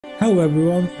Hello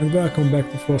everyone and welcome back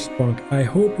to Frostpunk. I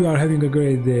hope you are having a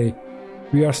great day.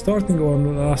 We are starting on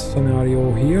the last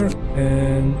scenario here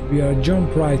and we are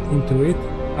jump right into it.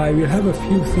 I will have a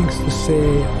few things to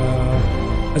say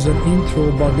as an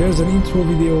intro, but there's an intro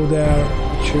video there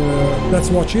which let's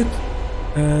watch it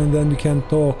and then we can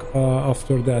talk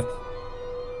after that.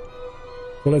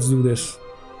 So let's do this.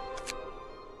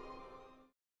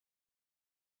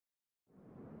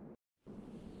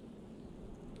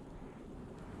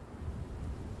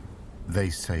 They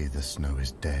say the snow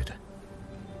is dead,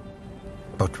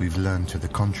 but we've learned to the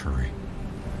contrary.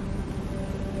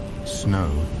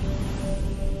 Snow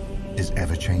is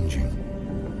ever-changing,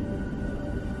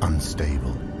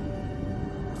 unstable,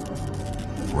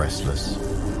 restless.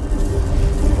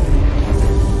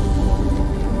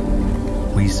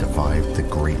 We survived the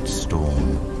great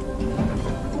storm.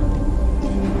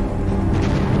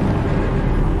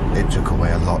 It took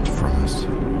away a lot from us.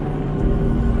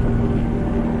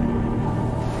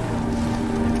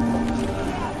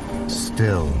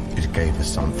 Still, it gave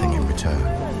us something in return.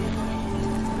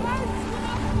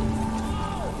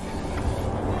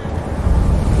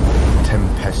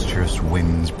 Tempestuous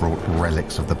winds brought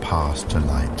relics of the past to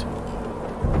light,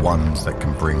 ones that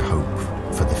can bring hope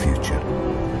for the future.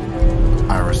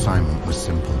 Our assignment was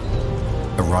simple: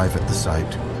 arrive at the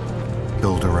site,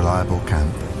 build a reliable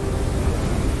camp,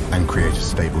 and create a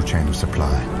stable chain of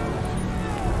supply.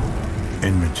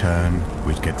 In return,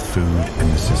 we'd get food and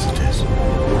necessities.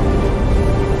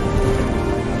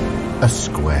 A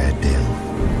square deal.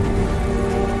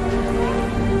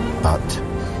 But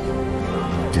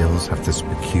deals have this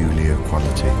peculiar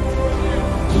quality.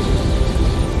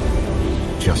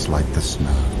 Just like the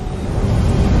snow,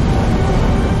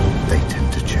 they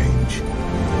tend to change.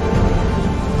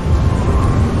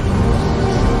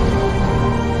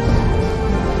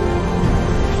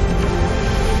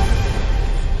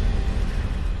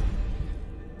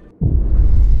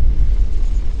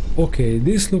 Okay,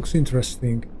 this looks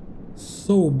interesting.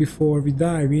 So before we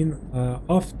dive in,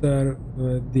 after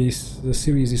this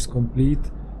series is complete,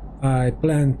 I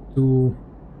plan to,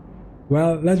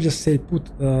 well, let's just say put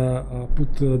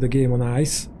the game on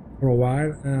ice for a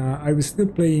while. I will still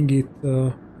playing it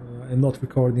and not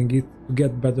recording it to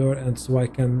get better, and so I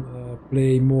can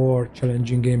play more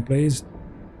challenging gameplays.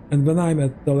 And when I'm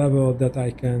at the level that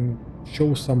I can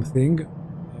show something,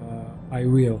 I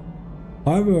will.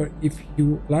 However, if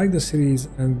you like the series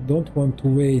and don't want to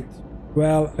wait,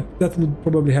 well, that would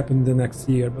probably happen the next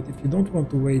year, but if you don't want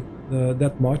to wait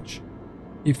that much,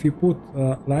 if you put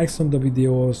likes on the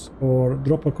videos or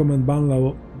drop a comment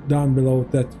down below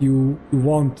that you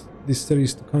want this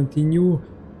series to continue,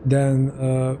 then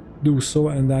do so,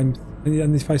 and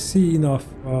if I see enough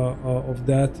of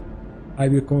that, I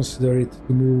will consider it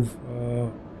to move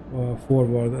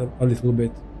forward a little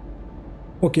bit.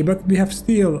 Okay, but we have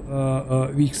still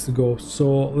weeks to go,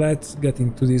 so let's get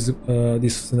into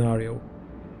this scenario.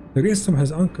 The Greystorm has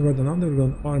uncovered an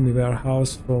underground army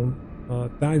warehouse from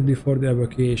time before the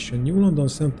evacuation. New London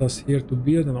sent us here to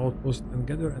build an outpost and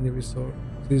gather any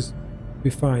resources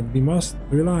we find. We must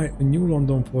rely on New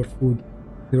London for food.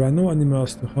 There are no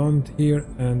animals to hunt here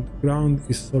and ground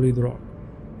is solid rock.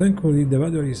 Thankfully, the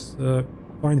weather is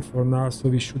fine for now, so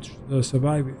we should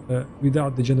survive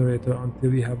without the generator until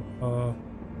we have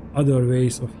other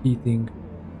ways of heating.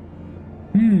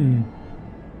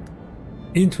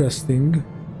 Interesting.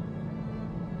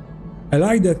 I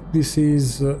like that this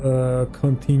is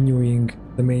continuing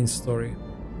the main story.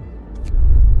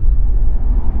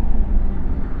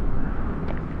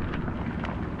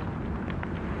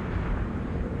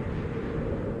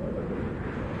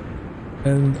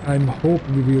 And I'm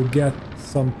hoping we will get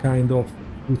some kind of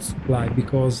food supply,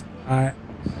 because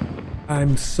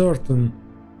I'm certain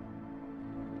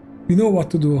we know what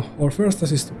to do. Our first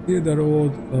task is to clear the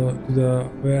road to the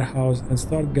warehouse and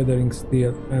start gathering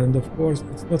steel. And of course,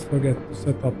 let's not forget to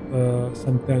set up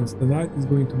some tents. The night is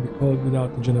going to be cold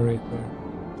without the generator.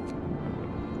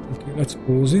 Okay, let's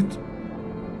pause it.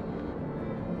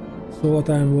 So what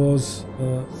I was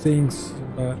saying,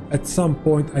 at some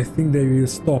point I think they will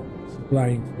stop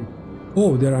supplying food.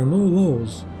 Oh, there are no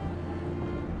laws.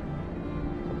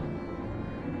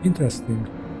 Interesting.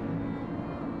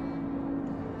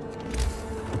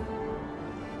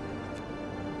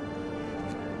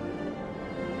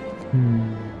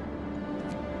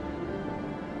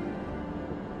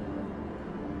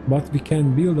 But we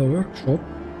can build a workshop.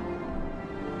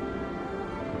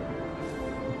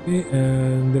 Okay,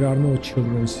 and there are no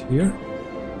children here.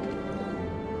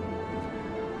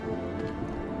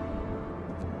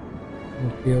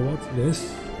 Okay, what's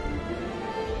this?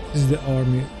 This is the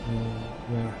army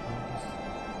warehouse.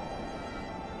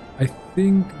 I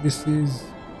think this is...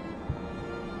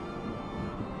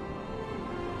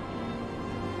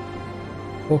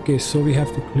 Okay, so we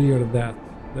have to clear that.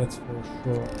 That's for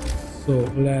sure. So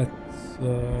let's...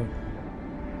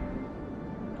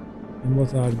 and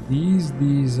what are these?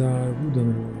 These are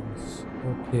wooden rooms.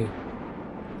 Okay.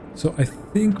 So I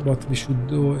think what we should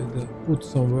do is put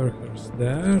some workers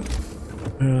there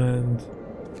and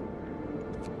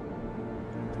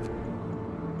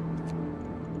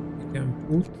we can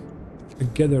put a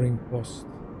gathering post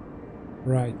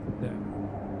right there.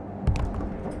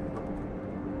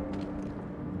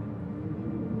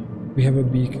 We have a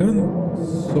beacon,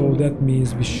 so that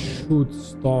means we should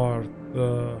start,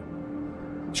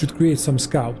 should create some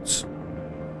scouts.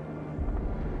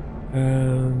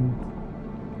 And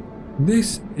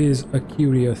this is a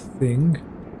curious thing.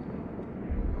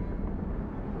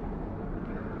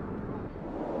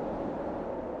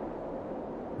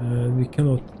 And we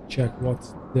cannot check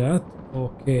what's that.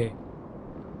 Okay.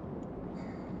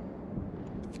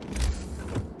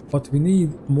 What we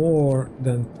need more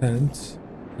than tents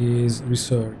is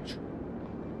research.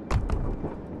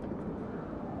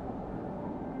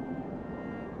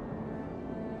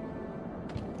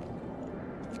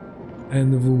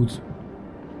 And wood.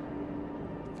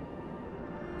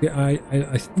 Okay,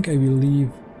 I think I will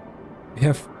leave. We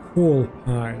have coal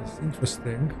piles.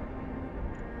 Interesting.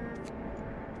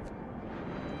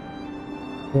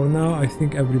 For now, I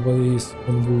think everybody is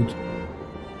on wood.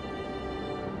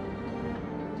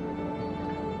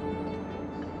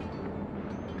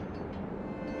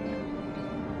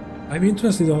 I'm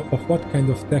interested of what kind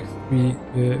of text we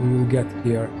will get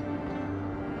here.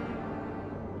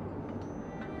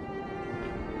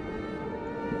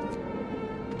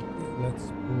 Let's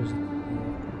pause it.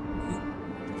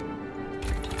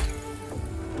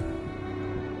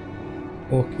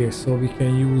 Okay, so we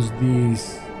can use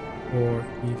these for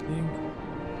eating.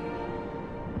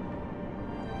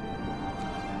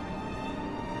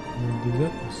 We'll do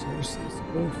that. Resources,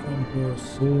 coal thumper,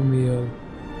 sawmill,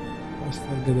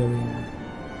 faster gathering.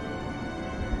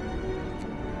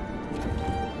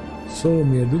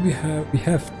 Sawmill, do we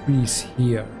have trees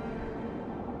here.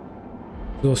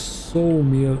 So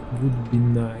sawmill would be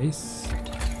nice.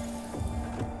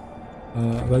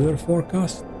 Weather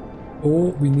forecast.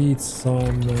 Oh, we need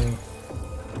some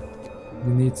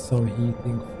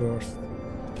heating first,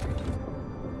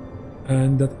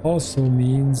 and that also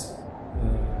means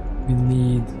we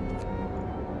need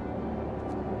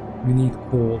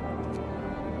coal.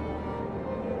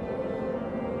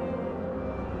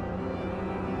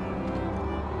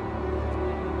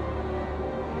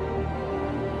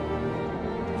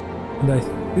 And I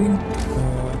think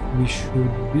we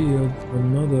should build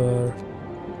another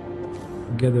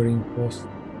gathering post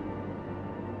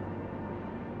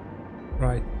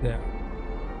right there.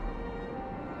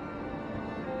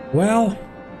 Well,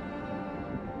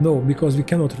 no, because we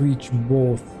cannot reach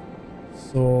both.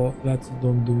 So let's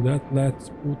don't do that. Let's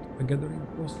put a gathering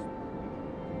post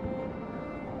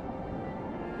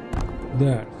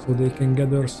there so they can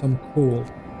gather some coal.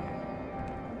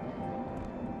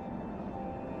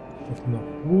 Not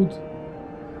enough wood.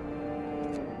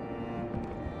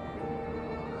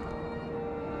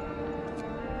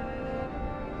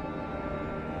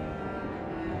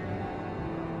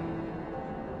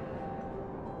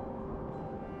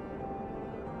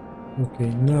 Okay,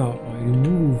 now I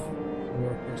remove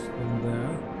workers from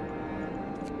there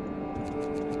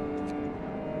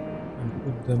and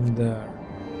put them there.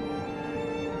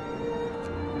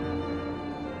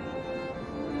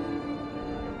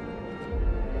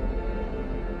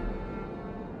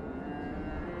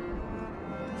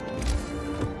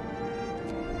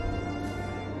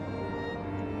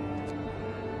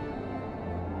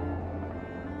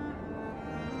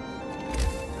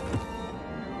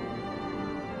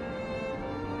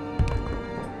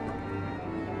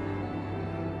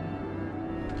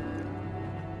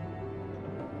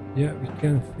 Yeah, we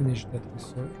can finish that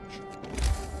research.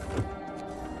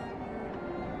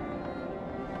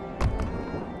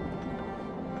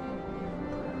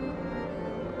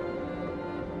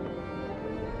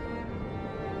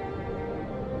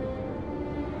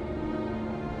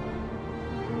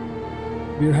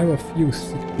 We'll have a few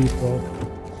sick people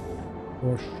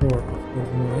for sure after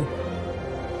tonight.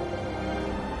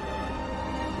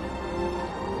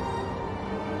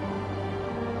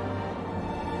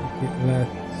 Okay,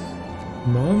 let's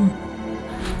Mom?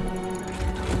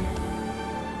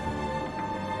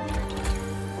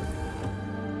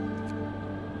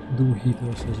 Do heat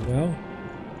loss as well.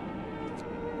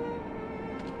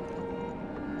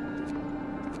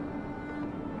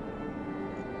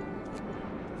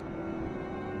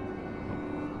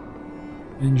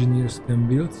 Engineers can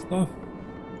build stuff.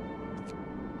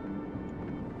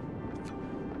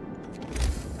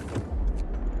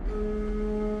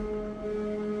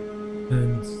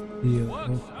 And steel.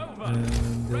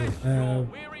 And they have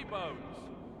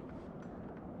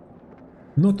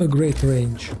not a great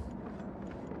range.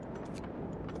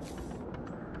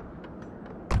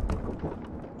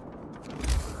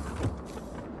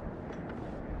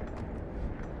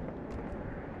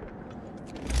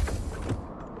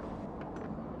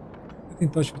 In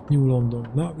touch with New London.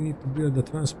 Now we need to build a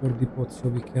transport depot so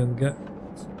we can get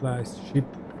supplies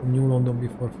shipped from New London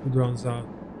before food runs out.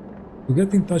 To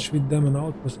get in touch with them, an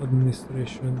outpost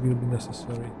administration will be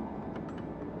necessary.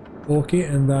 Okay,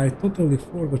 and I totally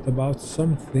forgot about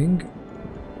something.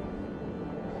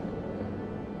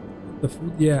 The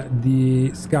food, yeah,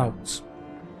 the scouts.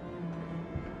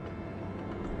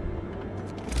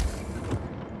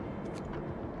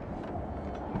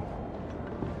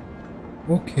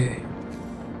 Okay.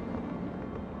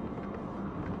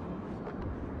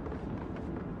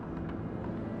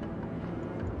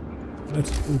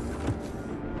 Let's put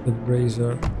the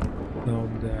brazier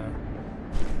down there.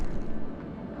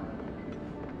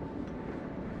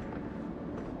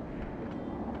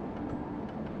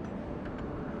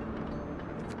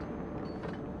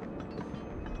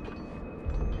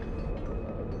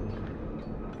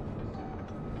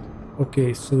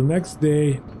 Okay, so the next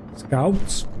day,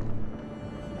 scouts,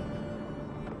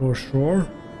 for sure.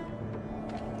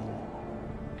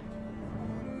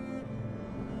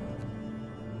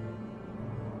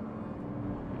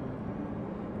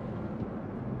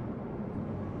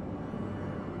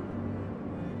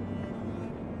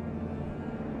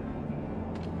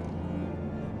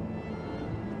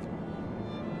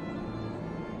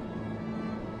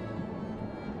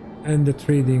 And the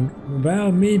trading,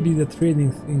 well, maybe the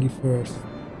trading thingy first.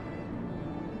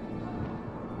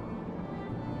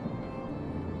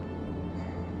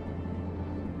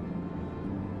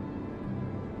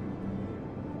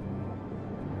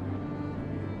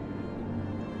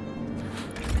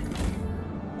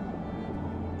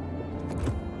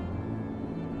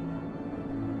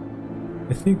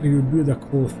 I think we will build a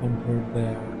coal thumper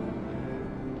there.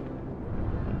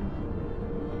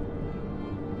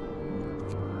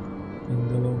 In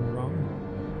the long run.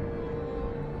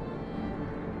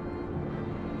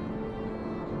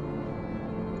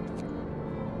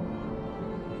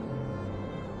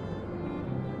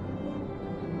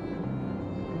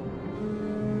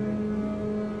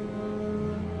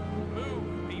 Move,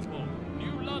 people.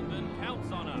 New London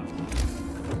counts on us.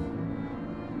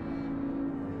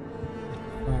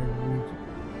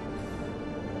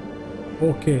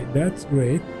 Okay, that's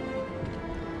great.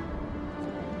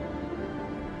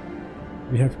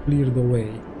 We have cleared the way.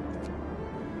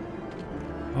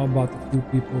 How about a few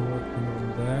people working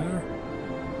on there?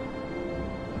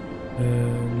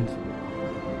 And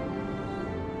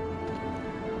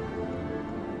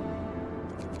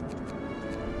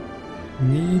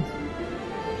need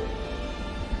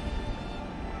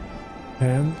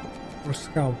 10 for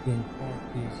scouting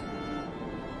parties.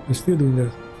 We're still doing the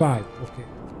 5, okay.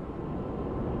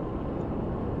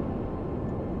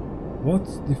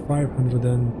 What's the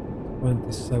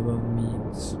 527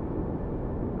 means?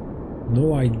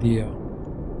 No idea.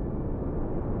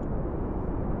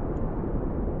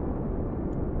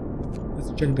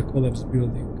 Let's check the collapse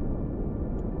building.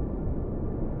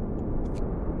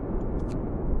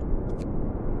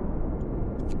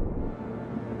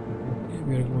 Okay,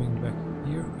 we are going back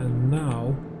here, and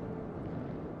now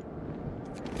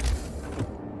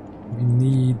we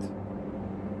need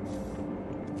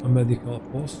a medical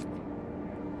post.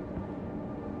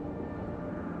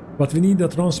 But we need a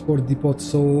transport depot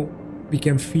so we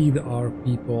can feed our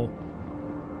people.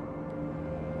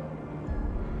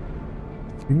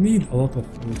 We need a lot of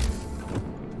food,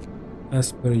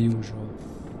 as per usual.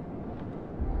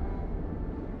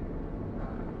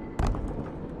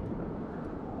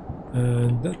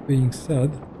 And that being said,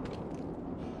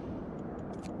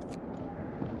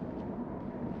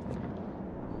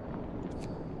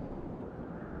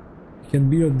 we can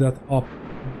build that up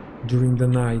during the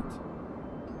night.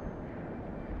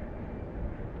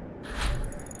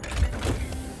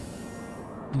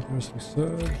 Eaters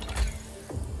reserve.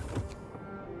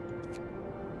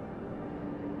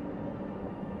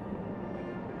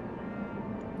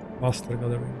 Cluster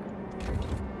gathering.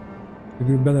 We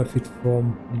will benefit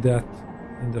from that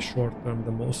in the short term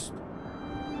the most.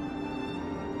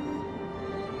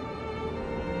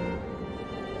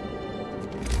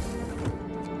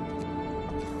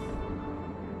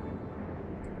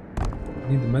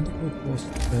 Need a medical post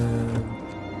and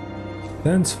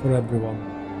tents for everyone.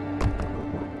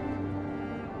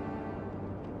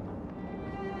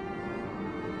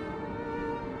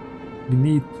 We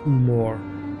need 2 more.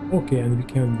 Okay, and we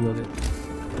can build it.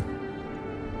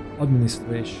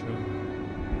 Administration.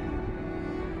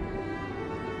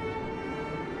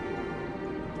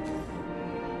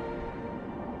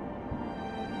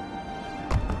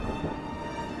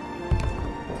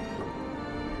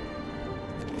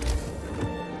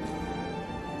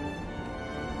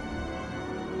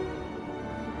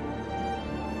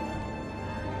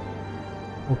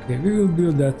 Okay, we will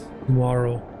build that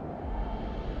tomorrow.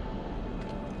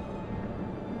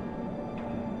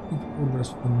 Orders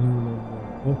for new London.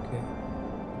 Okay.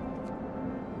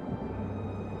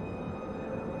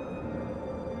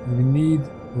 And we need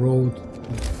road to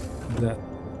that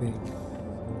thing.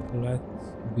 So let's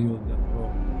build that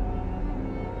road.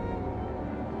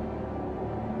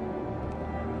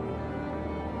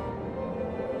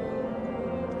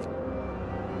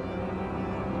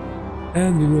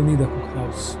 And we will need a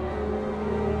cookhouse.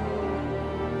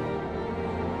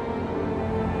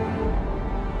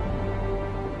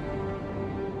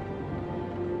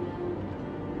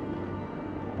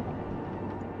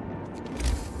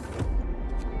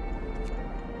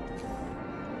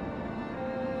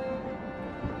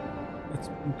 Let's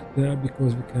put there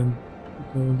because we can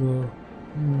put another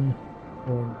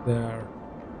or there.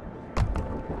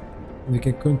 And we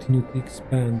can continue to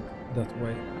expand that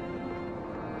way.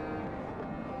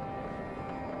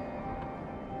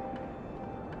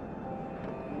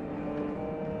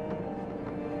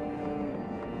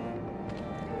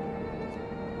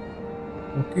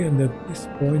 Okay, and at this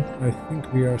point I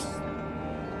think we are stopped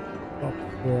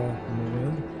for a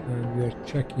moment and we are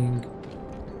checking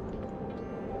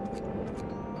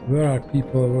where are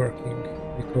people working,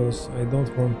 because I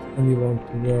don't want anyone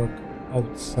to work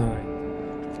outside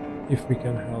if we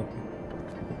can help it.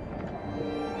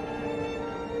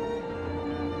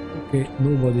 Okay,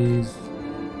 nobody is...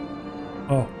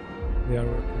 Oh, they are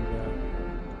working there.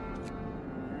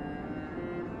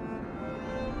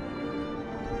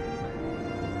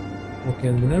 Okay,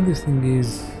 and when everything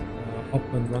is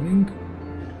up and running,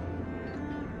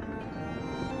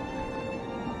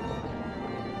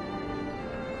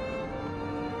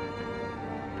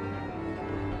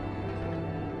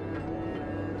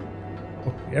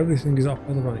 okay, everything is up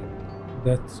and running.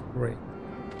 That's great.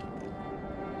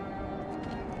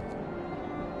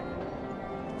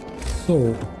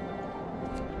 So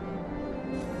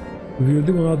we will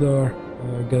do another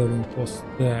gathering post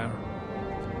there.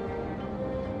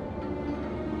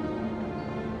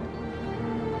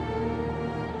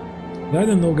 I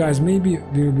don't know, guys, maybe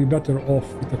we'll be better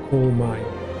off with a coal mine,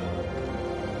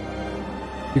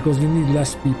 because we need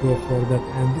less people for that,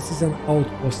 and this is an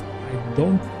outpost. I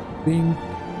don't think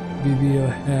we will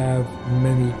have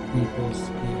many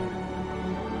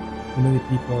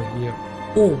people here.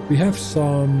 Oh, we have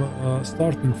some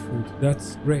starting food.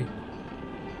 That's great.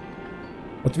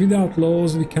 But without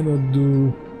laws, we cannot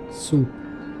do soup,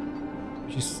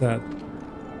 which is sad.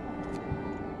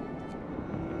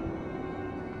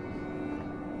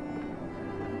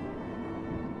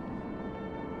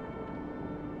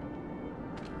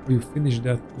 We finished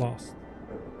that last.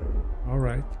 All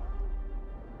right.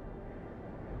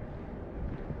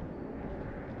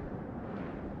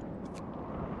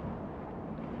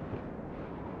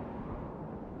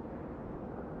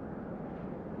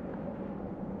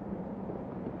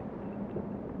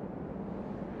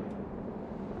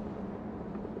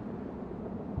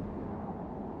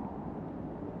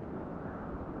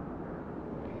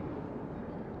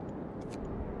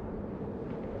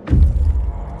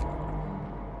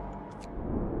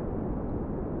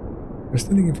 We're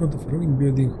standing in front of a ruined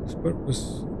building whose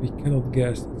purpose we cannot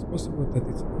guess. It's possible that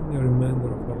it's only a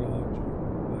reminder of our larger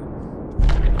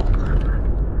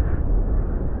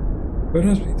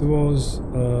lives. Perhaps it was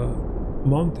a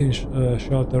mountain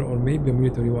shelter or maybe a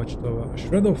military watchtower. A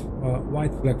shred of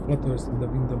white flag flutters in the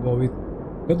wind above it.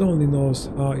 God only knows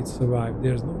how it survived.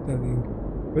 There's no telling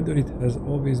whether it has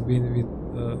always been with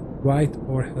white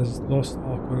or has lost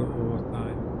all color over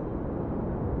time.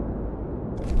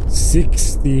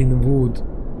 16 wood.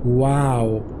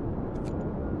 Wow.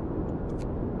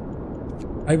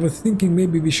 I was thinking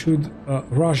maybe we should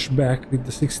rush back with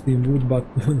the 16 wood, but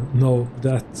no,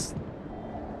 that's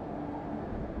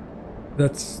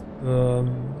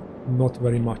not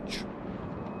very much.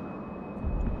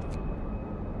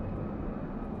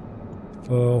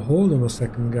 Hold on a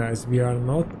second, guys. We are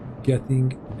not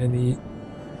getting any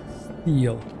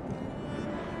steel.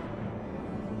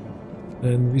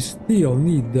 And we still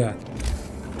need that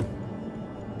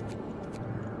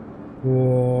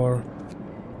for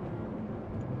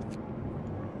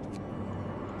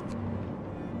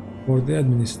the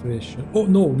administration. Oh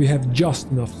no, we have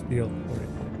just enough steel for it.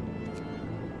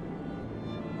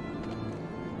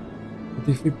 But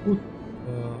if we put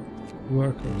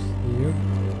workers here,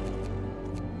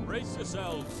 Brace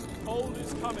yourselves. Cold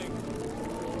is coming.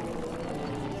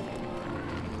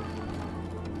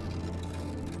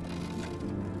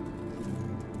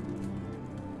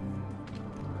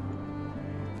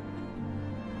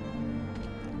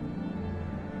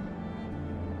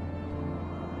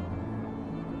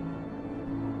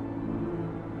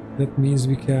 that means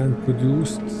we can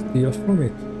produce steel from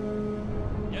it.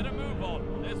 Get a move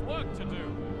on. There's work to do.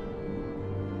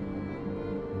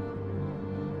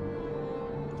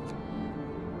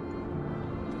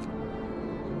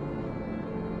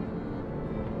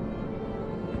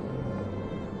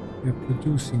 We're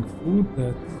producing food,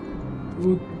 that's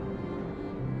good.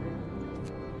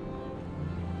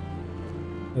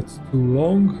 That's too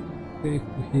long. Take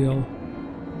to heal.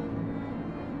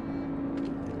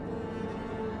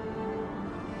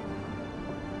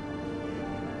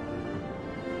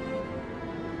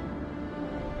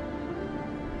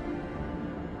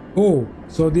 Oh,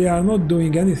 so they are not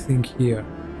doing anything here.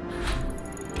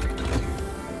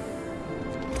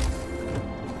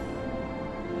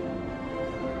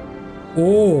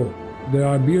 Oh, there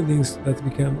are buildings that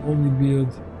we can only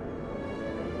build.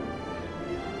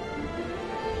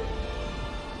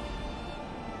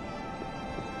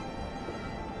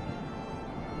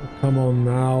 Oh, come on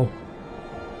now.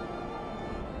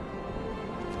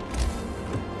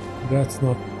 That's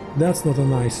not a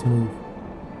nice move.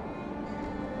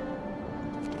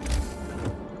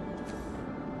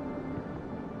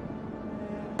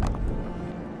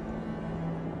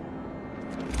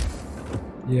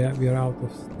 Yeah, we are out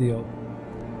of steel.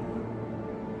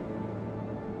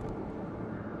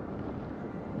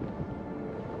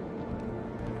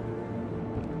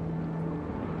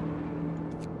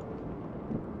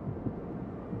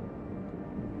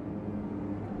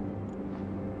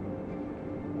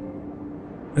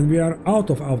 And we are out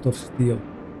of steel.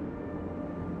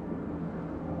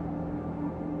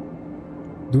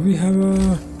 Do we have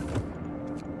a...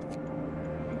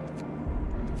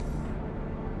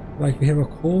 Like we have a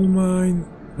coal mine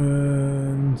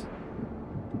and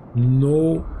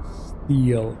no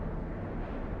steel.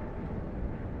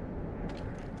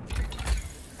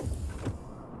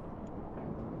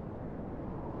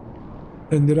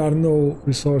 And there are no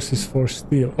resources for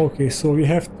steel. Okay, so we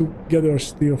have to gather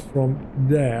steel from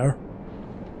there.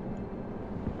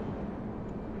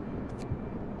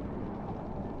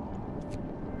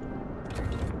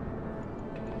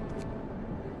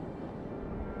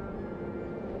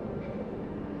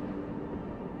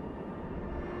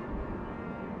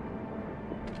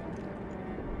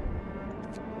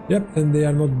 Yep, and they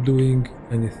are not doing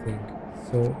anything,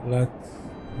 so let's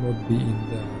not be in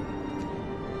there.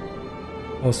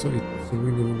 Also, it's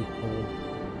really cold.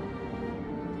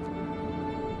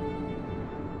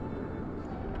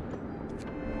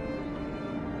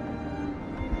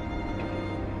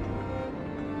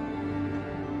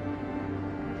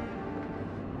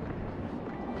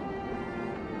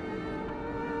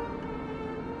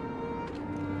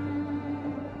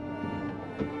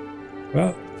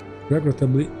 Well,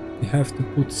 regrettably, we have to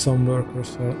put some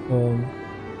workers on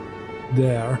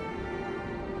there.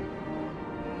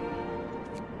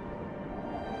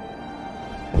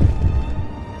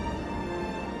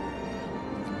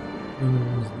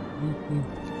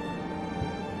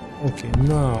 Okay,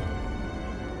 now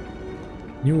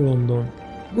New London.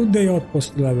 Good day,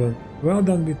 Outpost 11. Well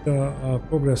done with the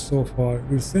progress so far.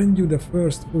 We'll send you the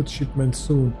first food shipment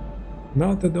soon.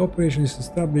 Now that the operation is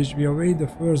established, we await the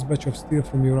first batch of steel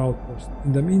from your outpost.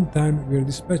 In the meantime, we are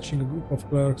dispatching a group of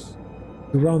clerks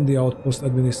to run the outpost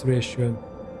administration.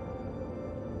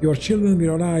 Your children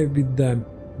will arrive with them.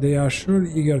 They are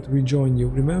surely eager to rejoin you.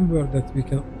 Remember that we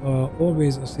can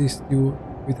always assist you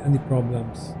with any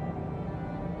problems.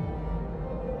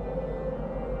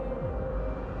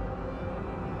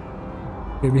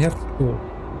 Okay, we have to talk.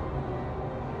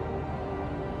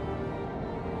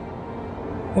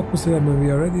 Outpost 11,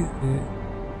 we are ready.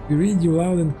 We read you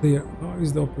loud and clear. How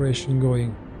is the operation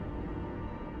going?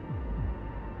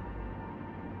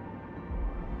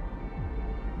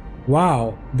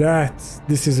 Wow,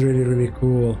 this is really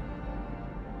cool.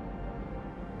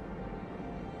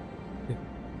 Okay.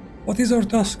 What is our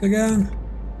task again?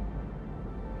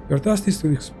 Your task is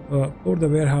to explore the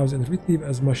warehouse and retrieve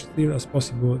as much steel as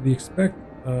possible. We expect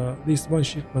at least one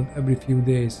shipment every few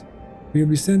days. We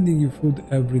will be sending you food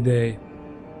every day.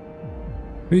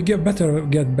 We better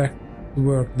get back to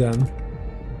work then.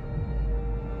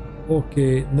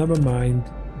 Okay, never mind.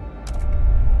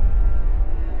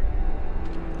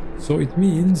 So it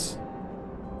means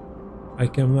I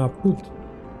can now put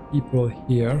people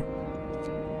here.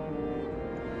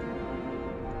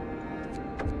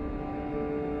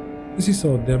 This is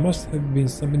odd. There must have been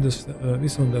some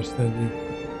misunderstanding.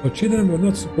 Our children were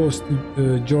not supposed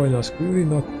to join us, clearly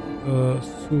not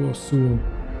so soon.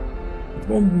 It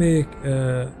won't make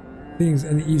things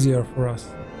any easier for us.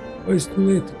 But it's too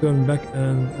late to turn back,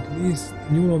 and at least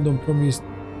New London promised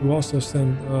to also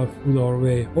send food our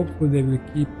way. Hopefully they will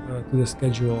keep to the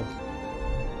schedule.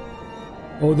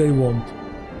 Oh, they won't.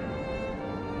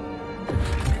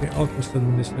 Okay, Outpost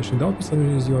Administration. The Outpost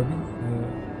Administration is your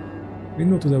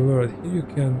window to the world. Here you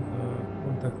can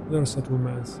contact other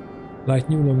settlements like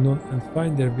New London and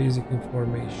find their basic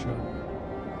information.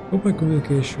 Open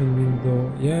communication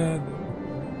window. Yeah.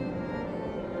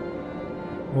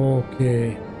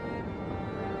 Okay.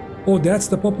 Oh, that's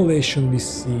the population we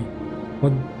see.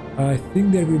 But I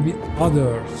think there will be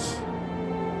others.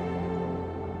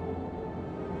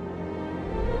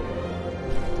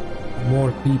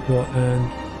 More people, and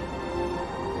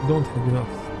don't have enough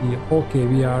steel. Okay,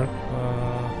 we are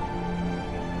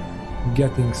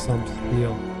getting some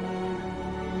steel.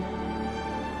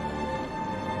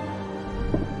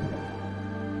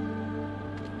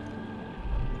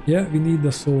 Yeah, we need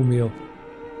the sawmill.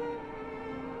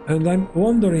 And I'm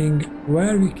wondering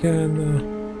where we can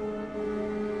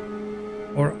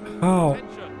or how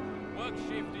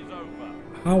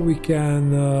we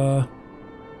can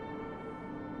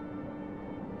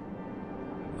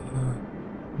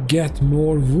get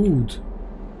more wood,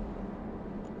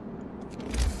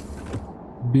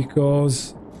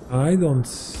 because I don't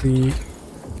see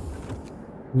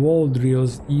wall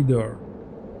drills either,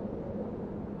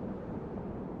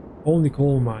 only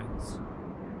coal mines.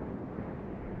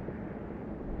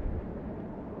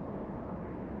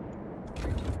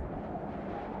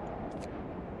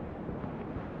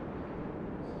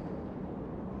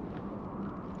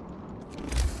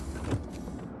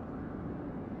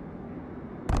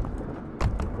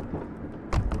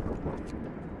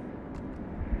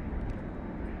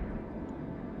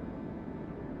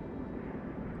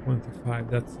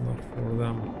 That's not for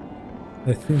them.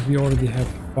 I think we already have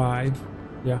 5.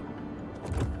 Yeah.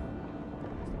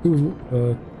 2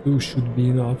 should be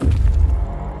enough.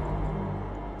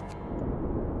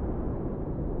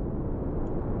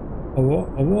 A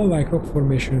wall-like rock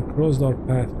formation crossed our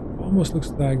path. It almost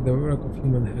looks like the work of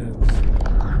human hands.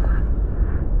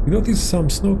 We noticed some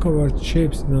snow-covered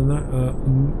shapes in a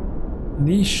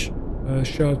niche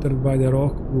sheltered by the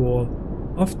rock wall.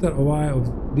 After a while of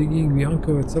digging, we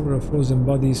uncovered several frozen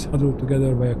bodies huddled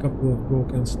together by a couple of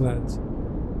broken sleds.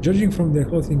 Judging from their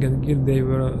clothing and gear, they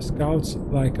were scouts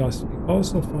like us. We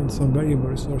also found some valuable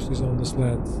resources on the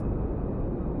sleds.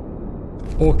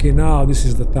 Okay, now this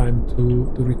is the time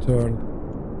to return.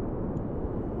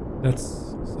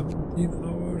 That's 17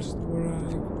 hours to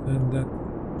arrive, and that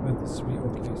 23.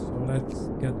 Okay, so let's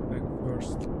get back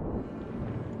first.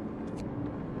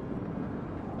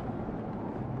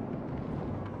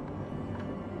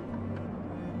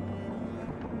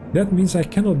 That means I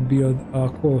cannot build a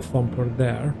coal thumper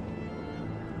there,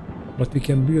 but we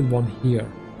can build one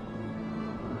here.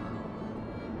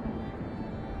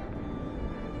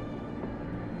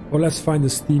 Or let's find a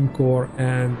steam core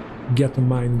and get a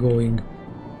mine going.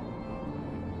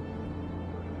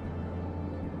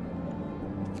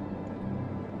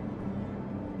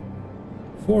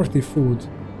 $40 food.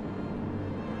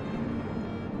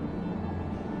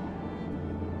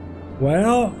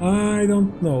 Well, I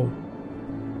don't know.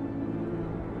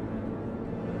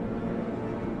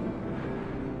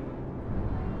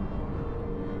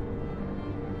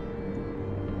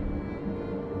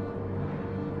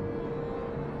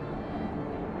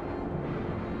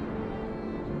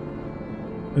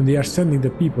 And they are sending the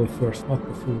people first, not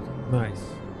the food. Nice.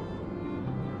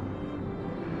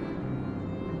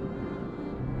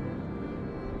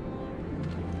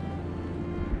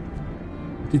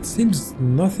 It seems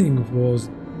nothing was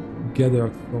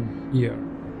gathered from here.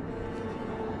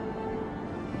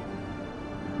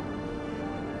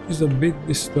 Which is a bit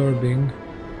disturbing.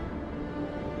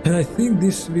 And I think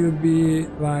this will be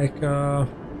like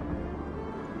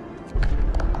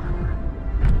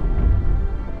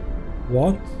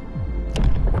what?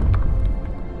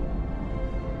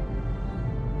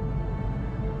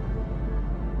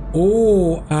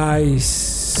 Oh, I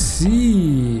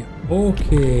see.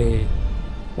 Okay.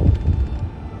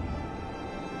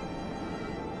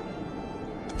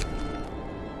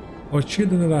 Our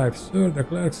children alive. Sir, the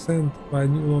clerks sent by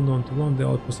New London to run the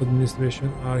Outpost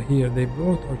Administration are here. They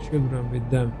brought our children with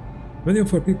them. Many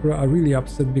of our people are really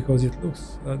upset because it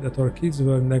looks that our kids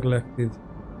were neglected.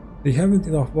 They haven't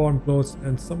enough warm clothes,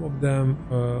 and some of them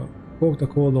caught a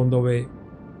cold on the way.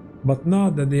 But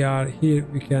now that they are here,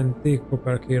 we can take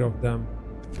proper care of them.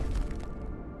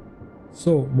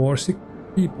 So, more sick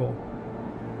people.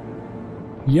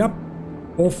 Yep,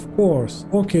 of course.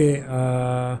 Okay,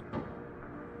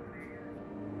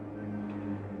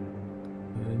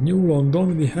 New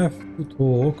London, we have to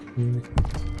talk.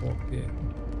 Okay.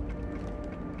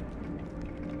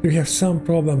 We have some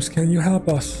problems. Can you help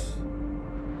us?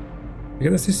 I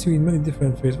can assist you in many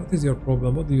different ways. What is your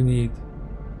problem? What do you need?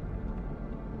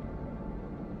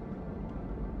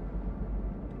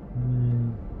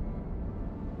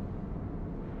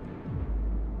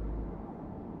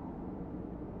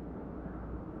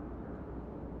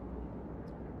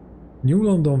 New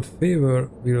London favor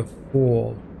will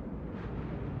fall.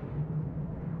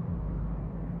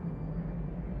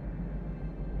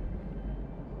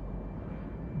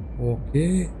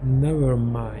 Okay, never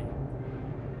mind.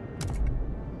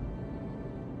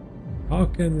 How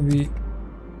can we...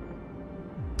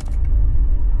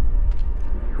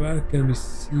 Where can we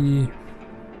see...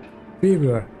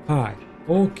 Favor high.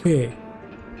 Okay.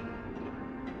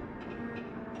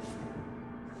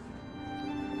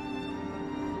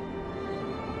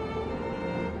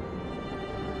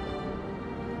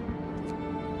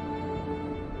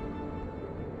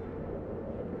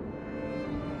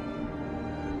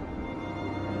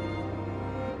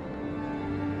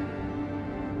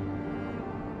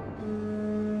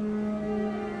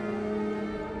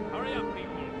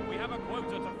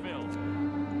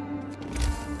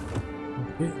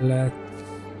 Let's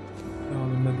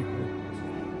medical.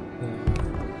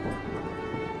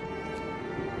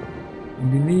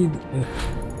 We need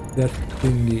that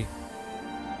thingy.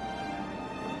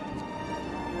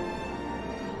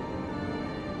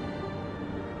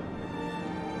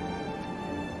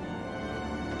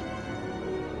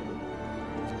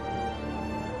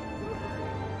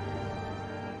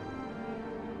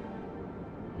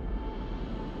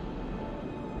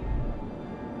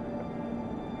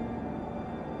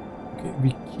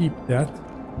 We keep that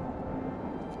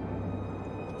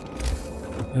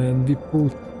and we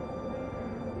put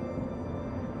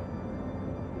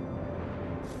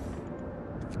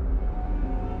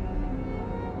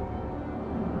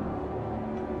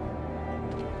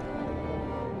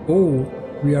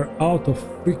we are out of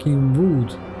freaking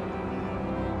wood.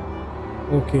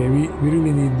 Okay, we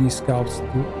really need these scouts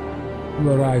to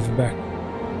arrive back.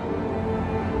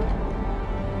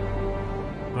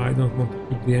 I don't want to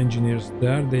put the engineers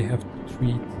there, they have to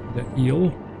treat the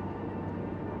ill.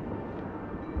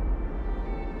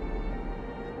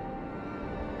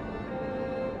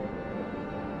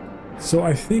 So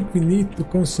I think we need to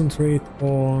concentrate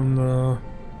on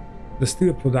the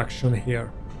steel production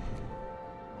here.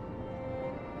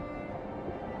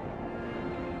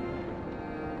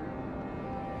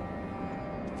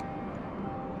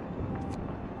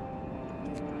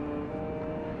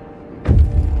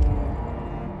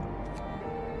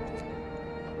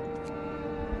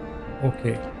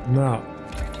 Okay, now,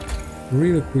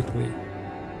 really quickly,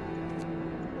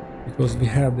 because we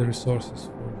have the resources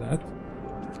for that.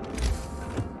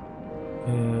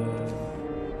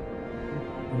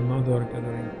 Another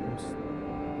gathering post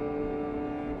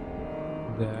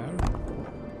there.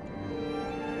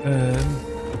 And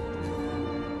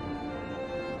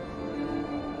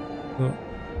the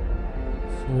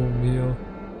sawmill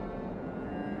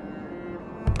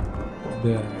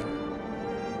there.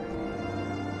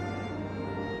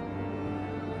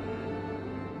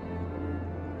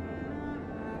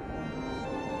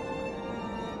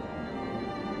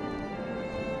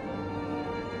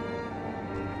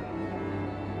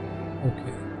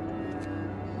 Okay.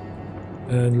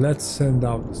 And let's send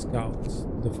out the scouts,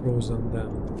 the frozen dam.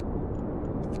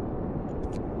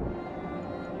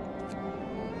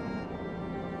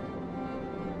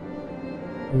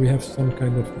 We have some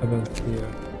kind of event here.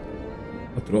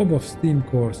 A trove of steam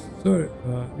cores. Sir,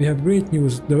 we have great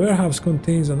news. The warehouse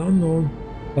contains an unknown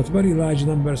but very large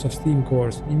numbers of steam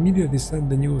cores. Immediately send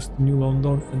the news to New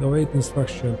London and await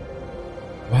instruction.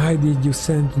 Why did you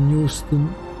send news to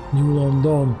New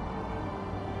London?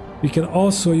 We can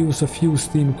also use a few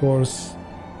steam cores.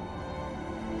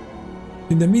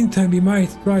 In the meantime, we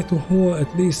might try to haul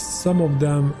at least some of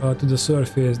them to the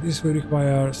surface. This will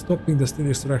require stopping the steel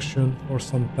extraction for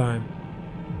some time.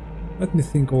 Let me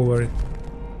think over it.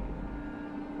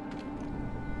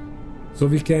 So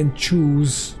we can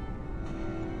choose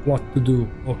what to do.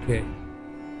 Okay.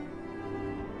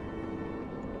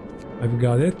 I've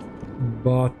got it,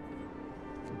 but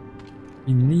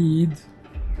we need...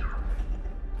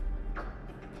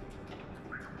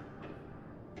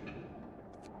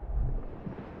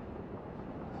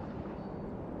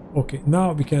 Okay,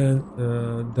 now we can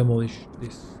demolish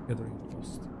this gathering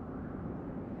post.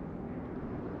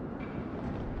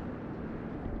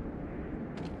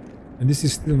 And this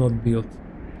is still not built.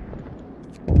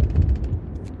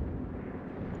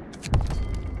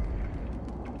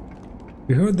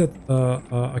 We heard that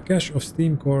a cache of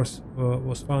steam cores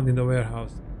was found in the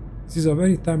warehouse. This is a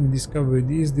very timely discovery.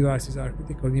 These devices are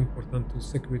critically important to the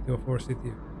security of our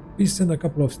city. Please send a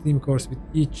couple of steam cores with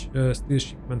each steel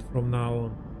shipment from now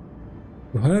on.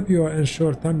 To help you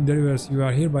ensure timely deliveries, you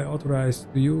are hereby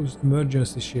authorized to use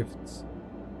emergency shifts.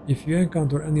 If you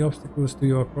encounter any obstacles to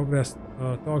your progress,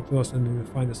 talk to us and we will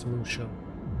find a solution.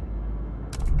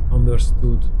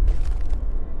 Understood.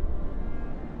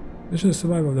 Ensure the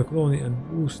survival of the colony and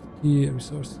boost key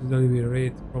resources delivery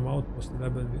rate from Outpost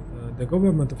 11. The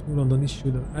government of New London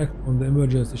issued an act on the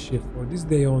emergency shift. For this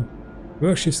day on,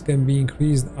 work shifts can be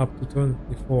increased up to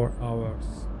 24 hours.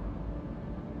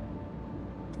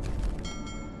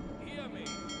 Hear me.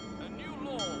 A new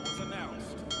law was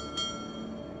announced.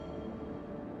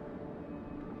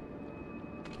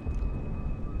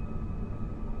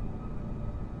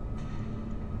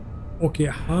 Okay,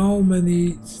 how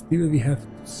many still we have to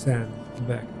send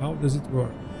back? How does it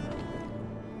work?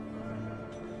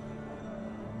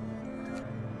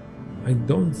 I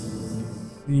don't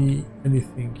see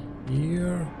anything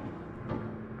here.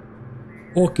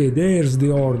 Okay, there's the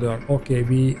order. Okay,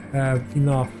 we have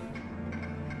enough.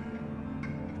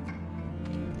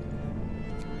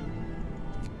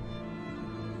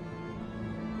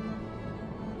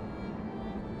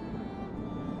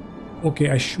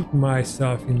 Okay, I shoot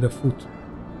myself in the foot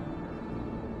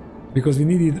because we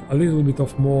needed a little bit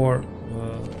of more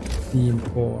steam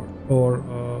core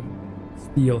or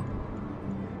steel.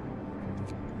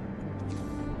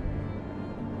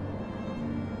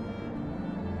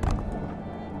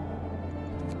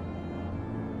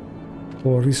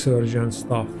 For resurgent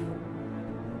stuff.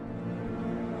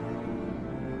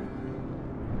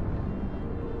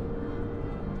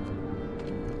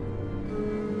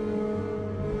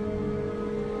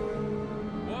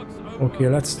 Okay,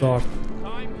 let's start.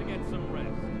 Time to get some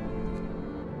rest.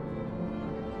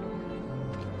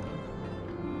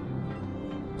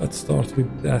 Let's start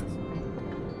with that.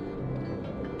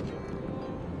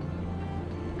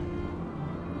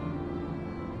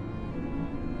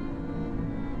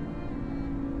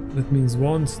 That means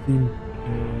one steam.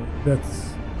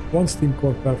 That's one steam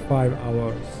core per 5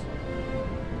 hours.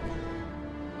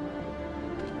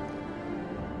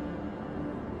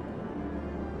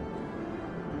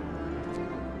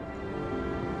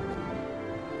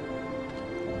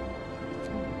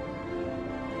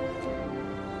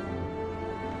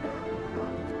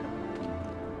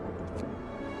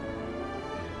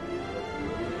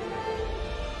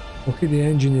 Okay, the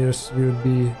engineers will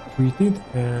be treated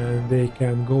and they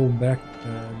can go back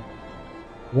and...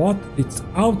 What? It's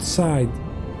outside!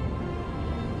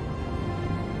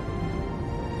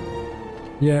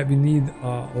 Yeah, we need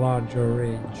a larger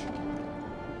range.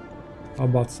 How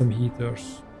about some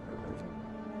heaters?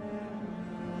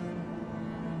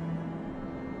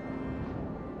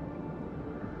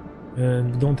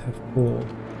 And we don't have coal.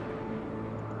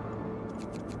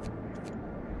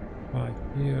 5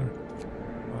 here.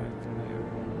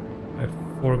 I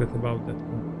forgot about that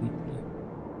completely.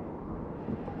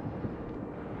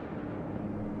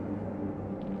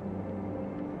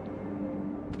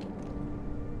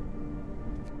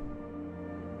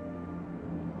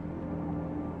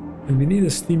 And we need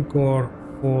a steam core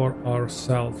for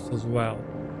ourselves as well.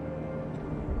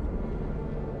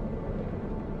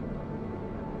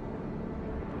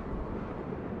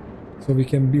 So we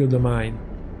can build a mine.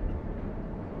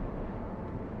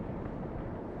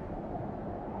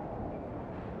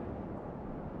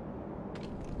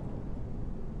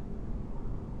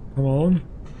 Come on.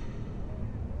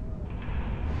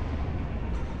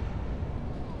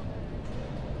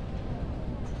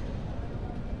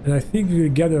 And I think we'll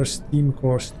gather steam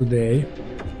cores today.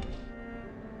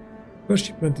 First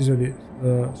shipment is ready.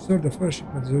 Sir, the first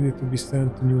shipment is ready to be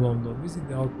sent to New London. Visit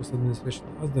the Outpost administration.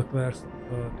 Ask the clerks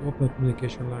to open a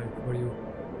communication line for you.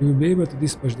 You will be able to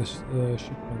dispatch the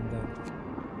shipment then.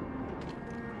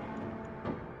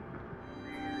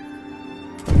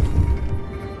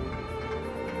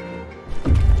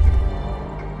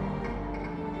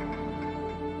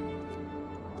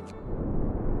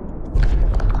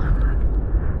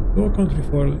 No country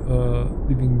for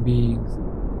living beings.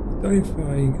 A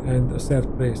terrifying and a sad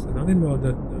place. An animal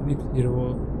that lived here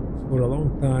for a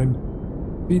long time,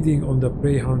 feeding on the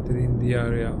prey hunted in the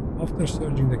area. After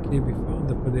searching the cave, we found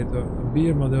the predator, a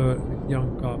bear mother with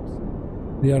young cubs.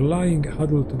 They are lying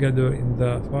huddled together in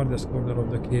the farthest corner of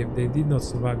the cave. They did not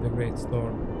survive the great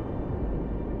storm.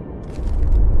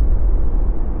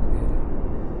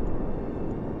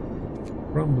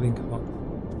 Okay. Crumbling hut.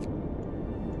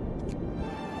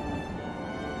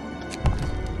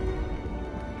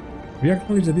 We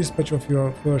acknowledge the dispatch of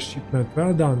your first shipment.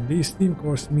 Well done. These steam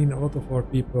cores mean a lot of our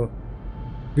people.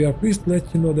 We are pleased to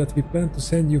let you know that we plan to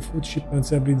send you food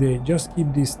shipments every day. Just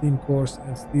keep these steam cores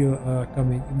and steel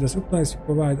coming. If the supplies you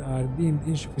provide are deemed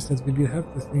insufficient, we will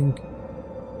have to think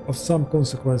of some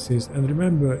consequences. And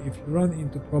remember, if you run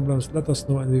into problems, let us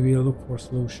know and we will look for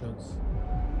solutions.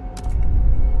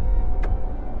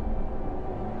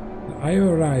 The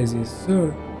ire rises.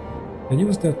 Sir, the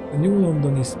news that New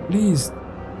London is pleased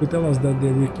to tell us that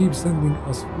they will keep sending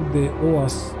us food they owe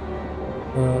us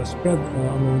spread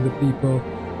among the people,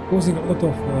 causing a lot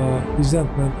of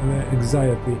resentment and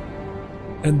anxiety.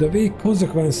 And the vague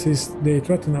consequences they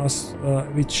threaten us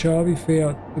with, shall we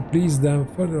fail to please them,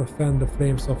 further fan the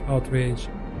flames of outrage.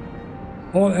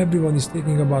 All everyone is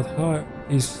thinking about how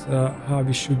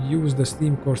we should use the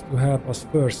steam cores to help us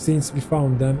first, since we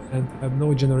found them and have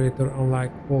no generator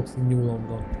unlike folks in New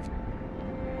London.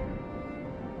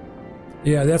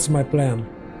 Yeah, that's my plan.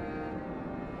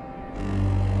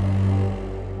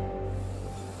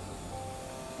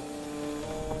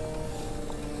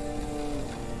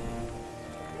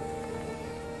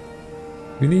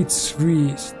 We need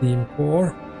 3 steam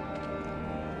core.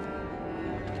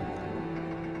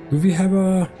 Do we have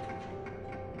a...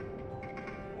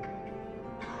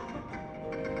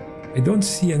 I don't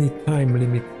see any time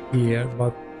limit here,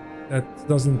 but that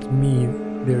doesn't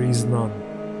mean there is none.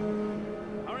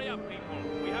 Hurry up, people.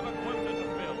 We have a quota to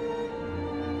fill.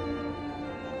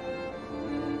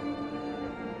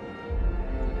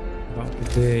 About a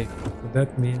day. So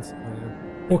that means I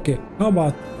am... Okay, how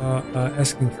about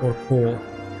asking for coal?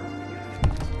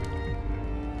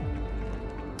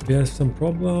 We have some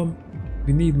problem.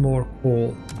 We need more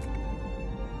coal.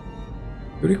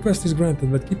 The request is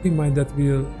granted, but keep in mind that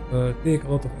will take a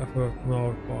lot of effort on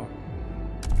our part.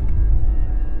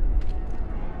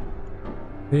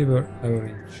 Favor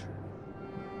average.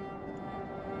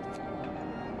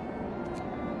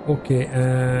 Okay,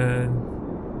 and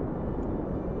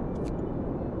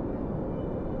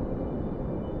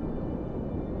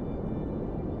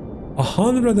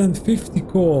 150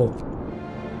 coal.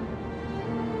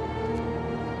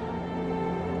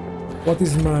 What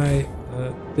is my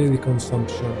daily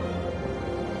consumption?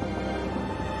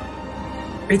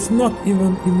 It's not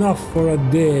even enough for a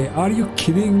day. Are you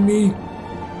kidding me?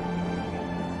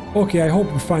 Okay, I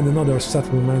hope we find another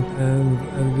settlement and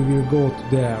we will go to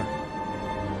there.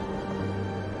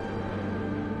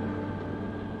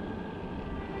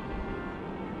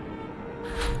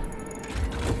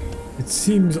 It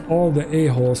seems all the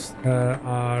a-holes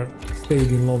are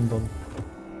stayed in London.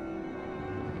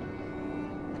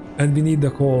 And we need the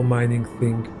coal mining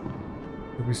thing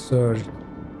to research.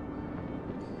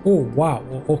 Oh wow,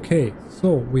 okay,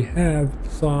 so we have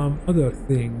some other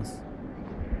things.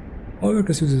 All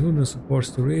workers use wooden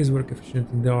supports to raise work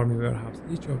efficiency in the army warehouse.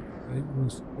 Each of the wooden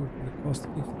support will cost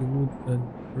 50 wood and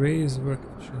raise work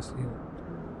efficiency in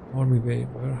army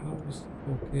warehouse.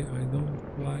 Okay, I don't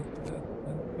like that.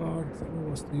 And cards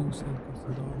allow us to use handcuffs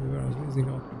in the army warehouse, raising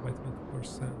output by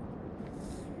 20%.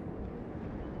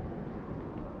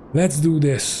 Let's do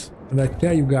this, and I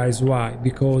tell you guys why.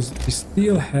 Because we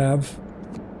still have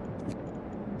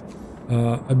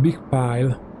a big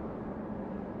pile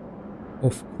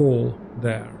of coal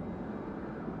there.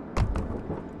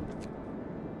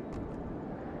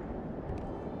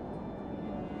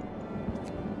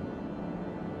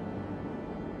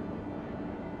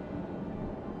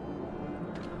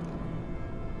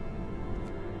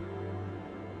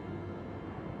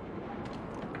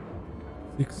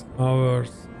 Six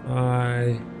hours.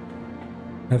 I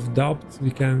have doubts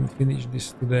we can finish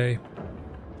this today.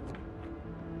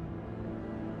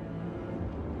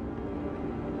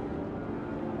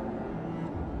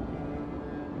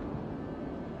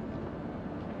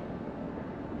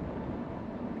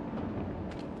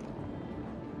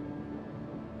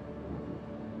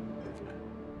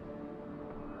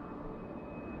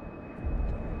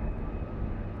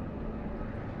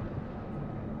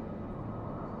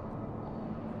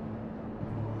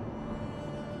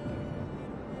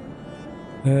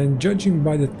 And judging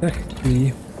by the tech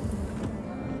tree,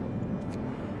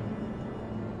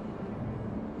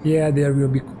 yeah, there will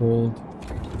be cold.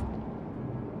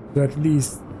 So at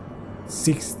least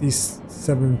 60,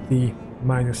 70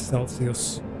 minus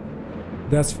Celsius.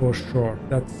 That's for sure.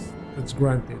 That's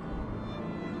granted.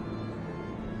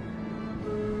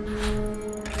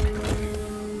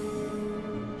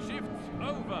 Shifts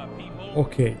over, people.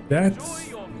 Okay, Enjoy that's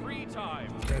your free time.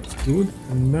 good.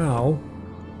 And now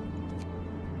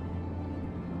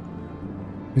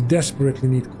we desperately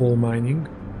need coal mining.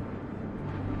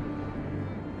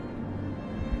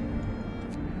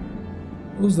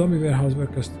 Those dummy warehouse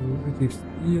workers to retrieve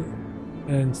steel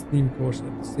and steam cores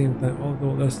at the same time,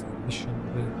 although less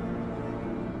efficiently.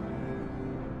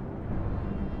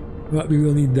 Well, we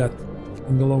will need that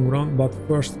in the long run, but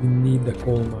first we need the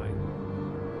coal mine.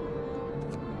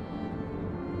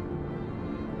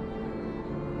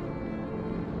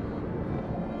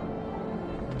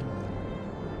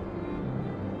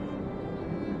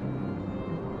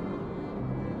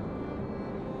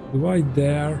 Do I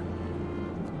dare?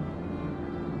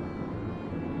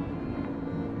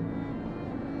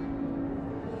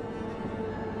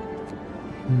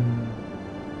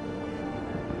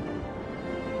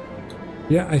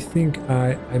 Yeah, I think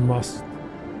I must.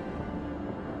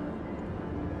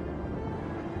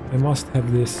 I must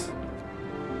have this.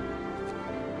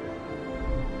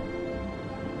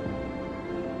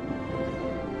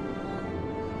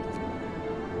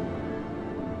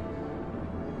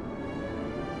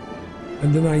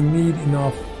 And then I need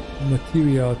enough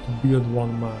material to build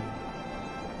one mine.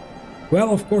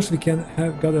 Well, of course we can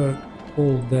have gather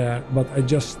all there, but I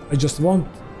just want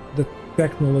the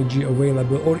technology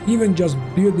available, or even just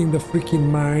building the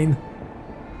freaking mine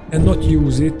and not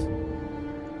use it.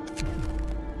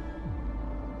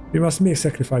 We must make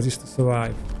sacrifices to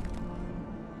survive.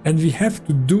 And we have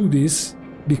to do this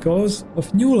because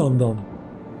of New London.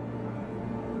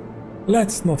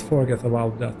 Let's not forget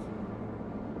about that.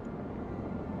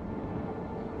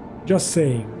 Just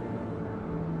saying.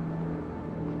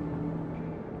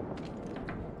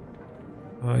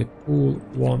 I pull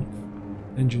one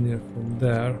engineer from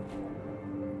there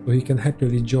so he can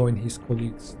happily join his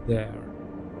colleagues there.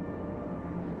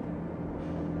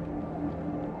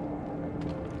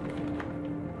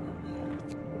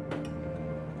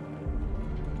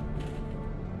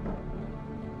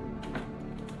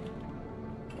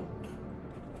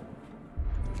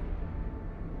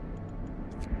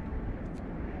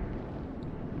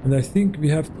 And I think we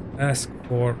have to ask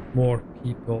for more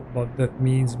people, but that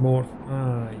means more.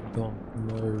 I don't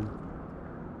know.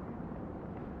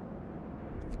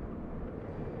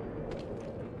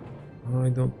 I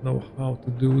don't know how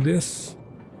to do this.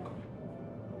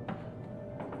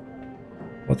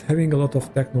 But having a lot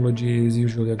of technology is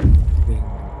usually a good thing.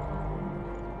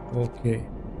 Okay.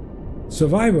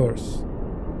 Survivors.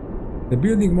 The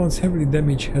building, once heavily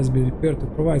damaged, has been repaired to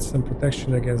provide some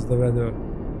protection against the weather.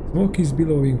 Smoke is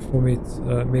billowing from its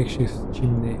makeshift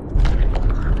chimney.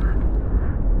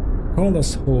 Call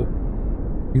us hope.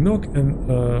 We knock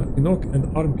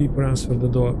and armed people answer the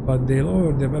door, but they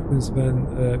lower their weapons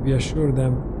when we assure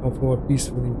them of our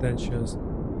peaceful intentions.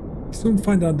 We soon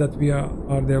find out that we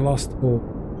are their last hope.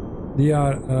 They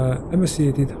are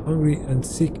emaciated, hungry and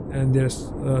sick, and their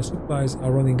supplies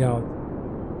are running out.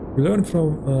 We learn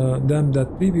from them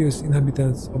that previous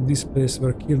inhabitants of this place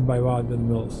were killed by wild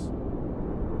animals.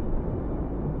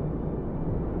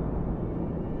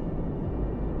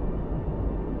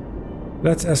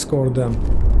 Let's escort them.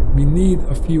 We need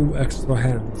a few extra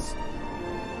hands.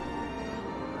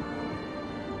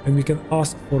 And we can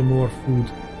ask for more food.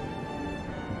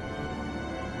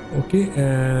 Okay,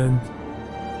 and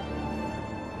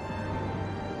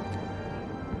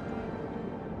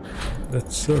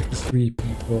let's serve 3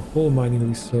 people. Coal mining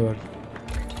research.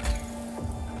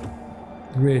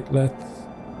 Great, let's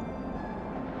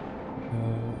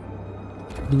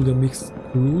do the mixed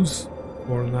cruise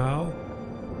for now.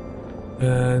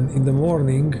 And in the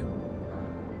morning,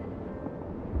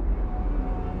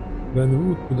 when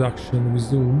wood production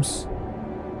resumes,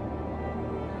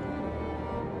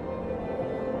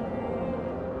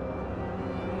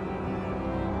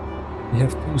 we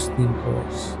have 2 steam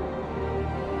cores.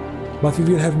 But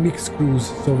we will have mixed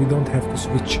crews, so we don't have to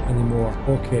switch anymore.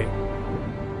 Okay,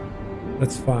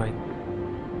 that's fine.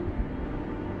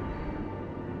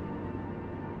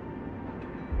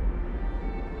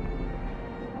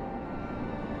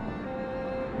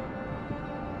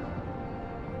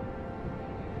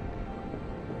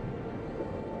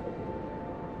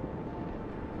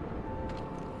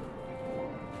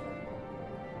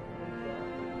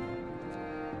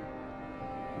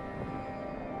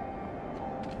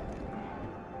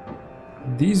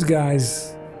 These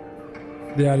guys,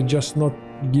 they are just not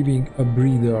giving a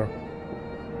breather.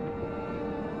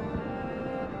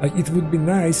 Like, it would be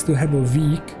nice to have a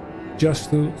week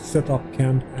just to set up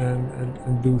camp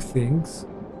and do things.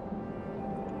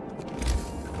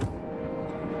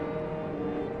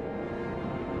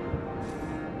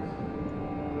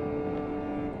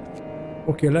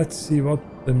 Okay, let's see what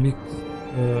the mixed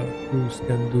crews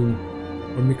can do,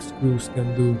 or mixed crews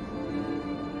can do.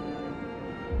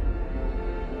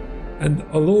 And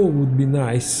a law would be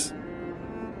nice.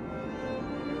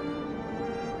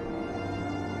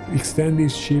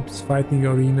 extended ships, fighting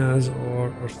arenas,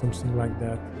 or something like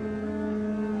that.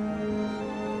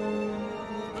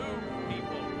 Move,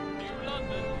 people. New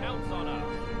London counts on us.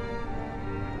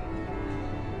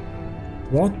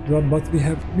 What? But we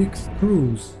have mixed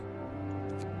crews.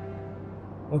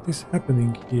 What is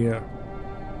happening here?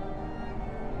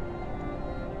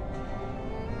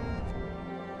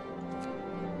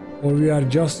 Or we are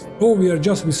just... Oh, we are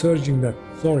just researching that.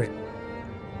 Sorry.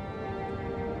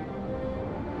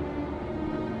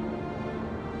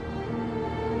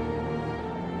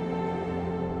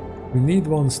 We need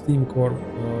one steam core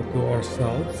to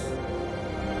ourselves.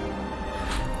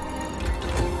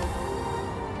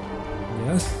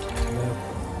 Yes. Let's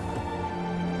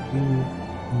do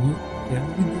new... Can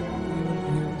we do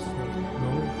new research?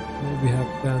 No. No, we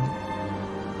have done...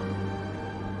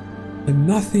 And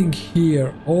nothing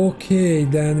here. Okay,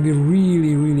 then we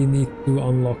really need to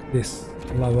unlock this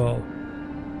level.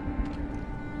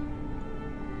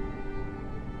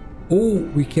 Oh,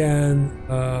 we can...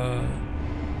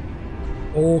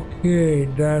 Okay,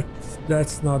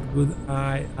 that's not good.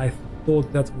 I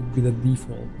thought that would be the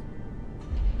default.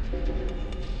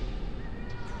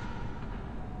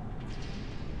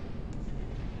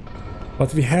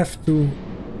 But we have to...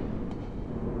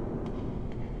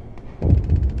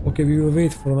 Okay, we will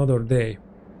wait for another day.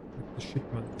 The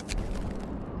shipment.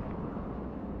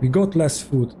 We got less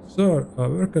food. Sir,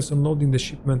 workers unloading the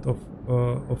shipment of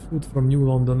food from New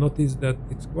London noticed that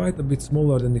it's quite a bit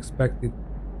smaller than expected.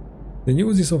 The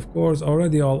news is of course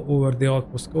already all over the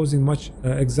outpost, causing much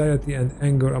anxiety and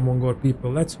anger among our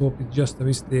people. Let's hope it's just a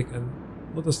mistake and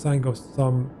not a sign of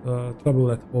some trouble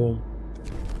at home.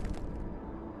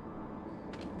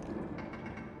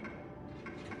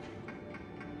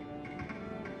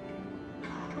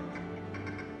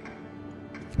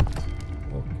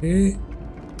 Okay.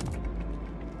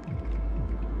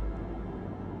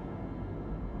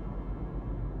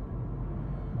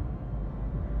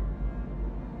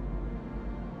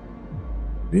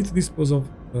 We need to dispose of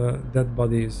dead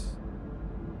bodies.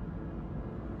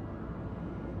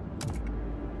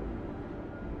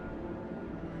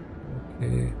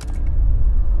 Okay.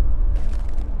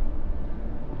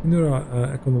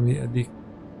 Mineral economy edict.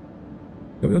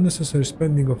 The unnecessary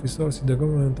spending of resources, the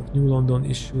government of New London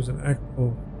issues an act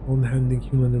of on-handing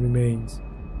human remains.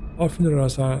 All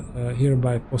funerals are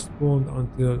hereby postponed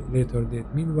until later date.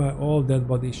 Meanwhile, all dead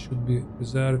bodies should be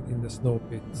preserved in the snow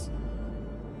pits.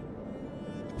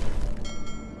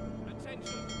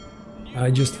 I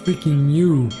just freaking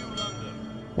knew.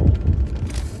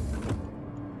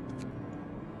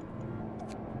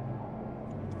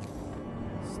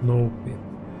 Snow pit.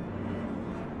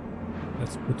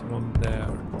 Let's put one there.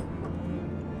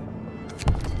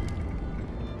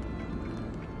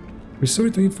 We're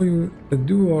sorry to inform you that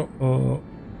due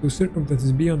to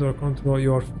circumstances beyond our control,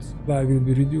 your food supply will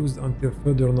be reduced until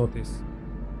further notice.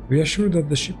 We assure that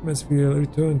the shipments will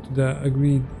return to the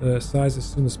agreed size as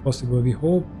soon as possible. We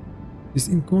hope this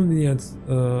inconvenience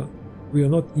will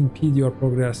not impede your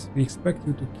progress. We expect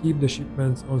you to keep the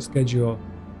shipments on schedule.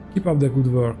 Keep up the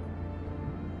good work.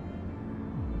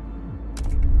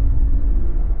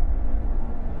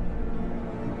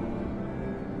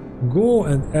 Go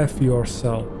and F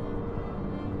yourself.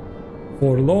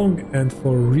 For long and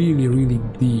for really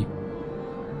deep.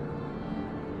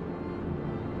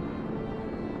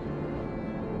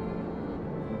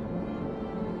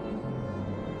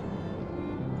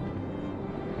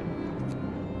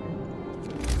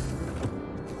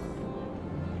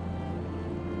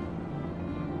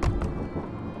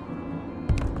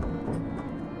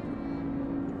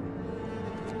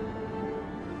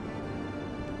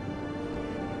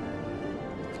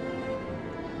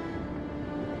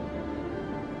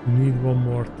 We need one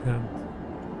more tent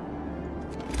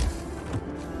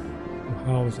to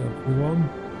house everyone.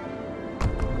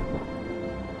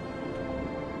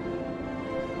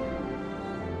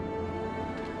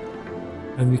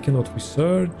 And we cannot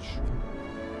research.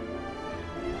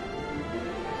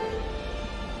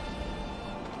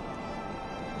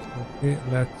 Okay,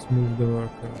 let's move the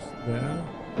workers there.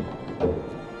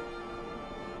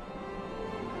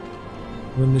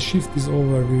 When the shift is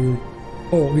over, we will...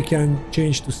 Oh, we can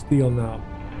change to steel now.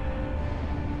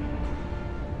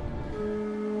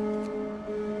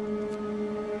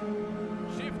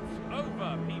 Shift's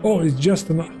over, people. Oh, it's just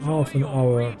half an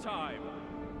hour.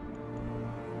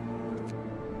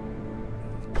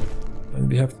 And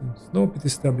we have to snow pit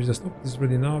established. The snow pit is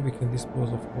ready now. We can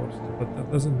dispose of course, but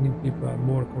that doesn't mean people are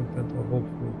more content or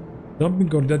hopeful.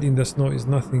 Dumping or dead in the snow is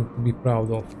nothing to be proud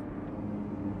of.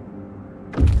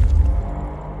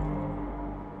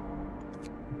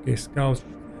 Okay, scouts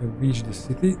reach the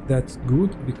city. That's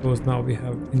good, because now we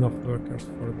have enough workers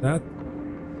for that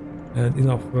and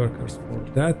enough workers for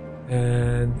that,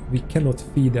 and we cannot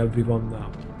feed everyone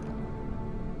now.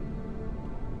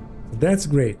 So that's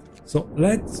great. So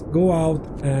let's go out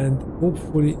and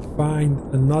hopefully find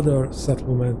another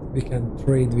settlement we can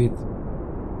trade with.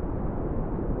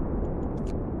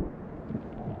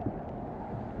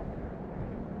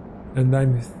 And I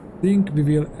think we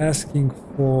will asking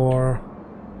for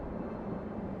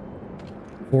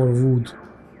wood.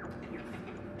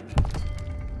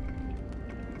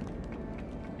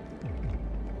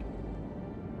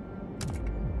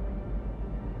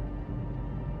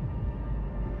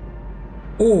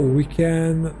 Oh, we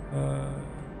can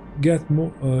get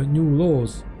more new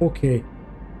laws. Okay.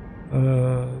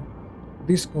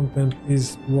 Discontent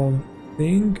is one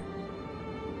thing.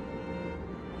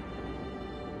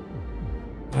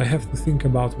 I have to think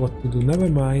about what to do. Never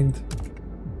mind.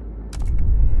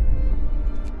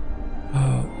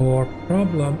 Our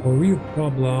problem, or real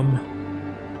problem,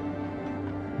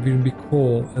 will be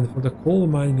coal, and for the coal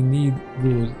mine we need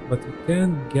wood, but we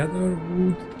can gather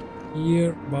wood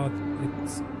here, but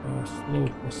it's a slow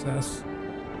process.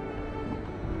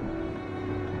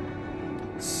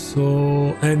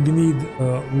 So, and we need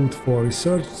wood for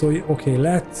research. So okay,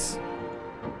 let's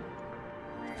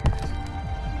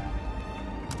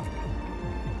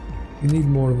we need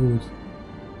more wood.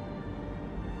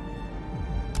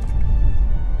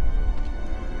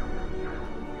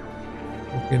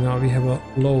 Okay, now we have a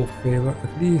low favor.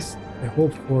 At least I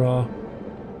hope for a...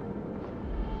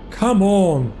 Come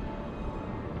on!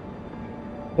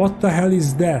 What the hell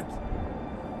is that?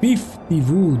 50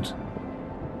 wood.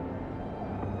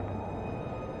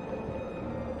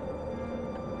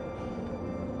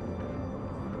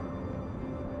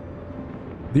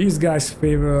 These guys'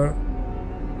 favor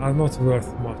are not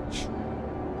worth much.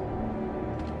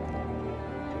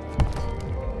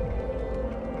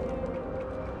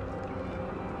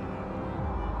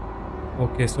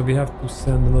 Okay, so we have to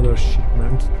send another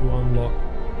shipment to unlock.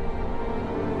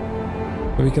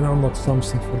 So we can unlock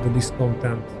something for the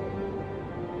discontent.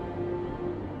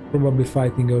 Probably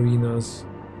fighting arenas.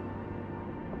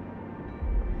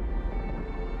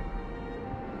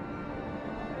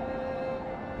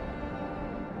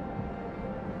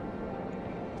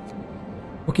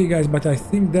 Okay guys, but I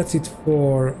think that's it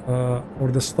for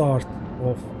the start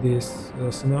of this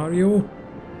scenario.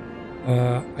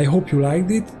 I hope you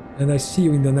liked it, and I see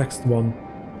you in the next one.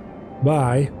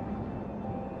 Bye!